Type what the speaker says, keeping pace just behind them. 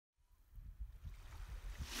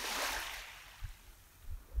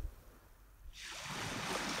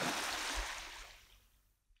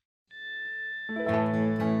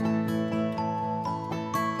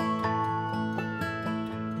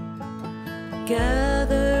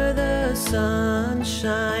Gather the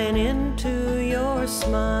sunshine into your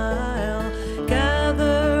smile.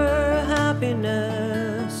 Gather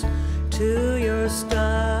happiness to your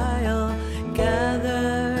style.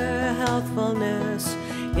 Gather healthfulness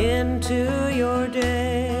into your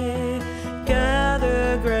day.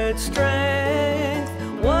 Gather great strength,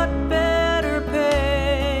 what better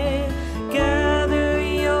pay? Gather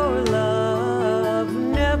your love,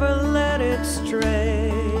 never let it stray.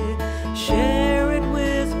 Share it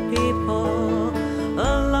with people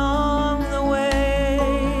along the way.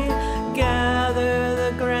 Gather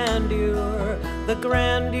the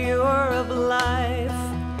grandeur of life.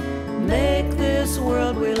 Make this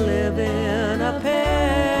world we live in a paradise.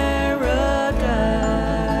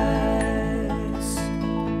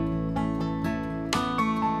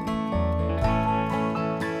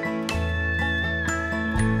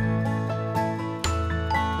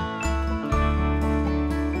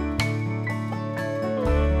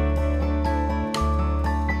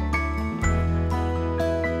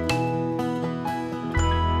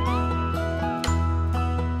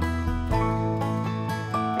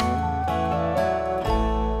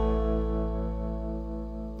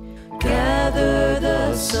 Gather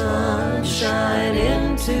the sunshine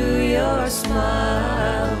into your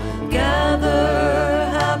smile. Gather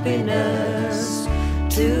happiness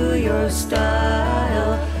to your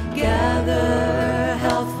style. Gather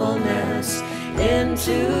healthfulness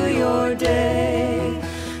into your day.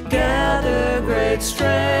 Gather great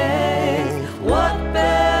strength, what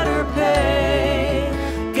better pay?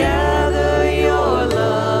 Gather your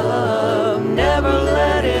love, never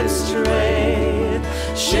let it stray.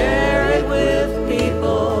 Share it with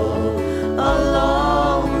people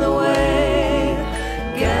along the way.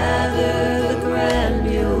 Gather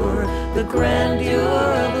the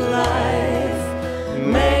grandeur of life.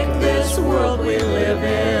 Make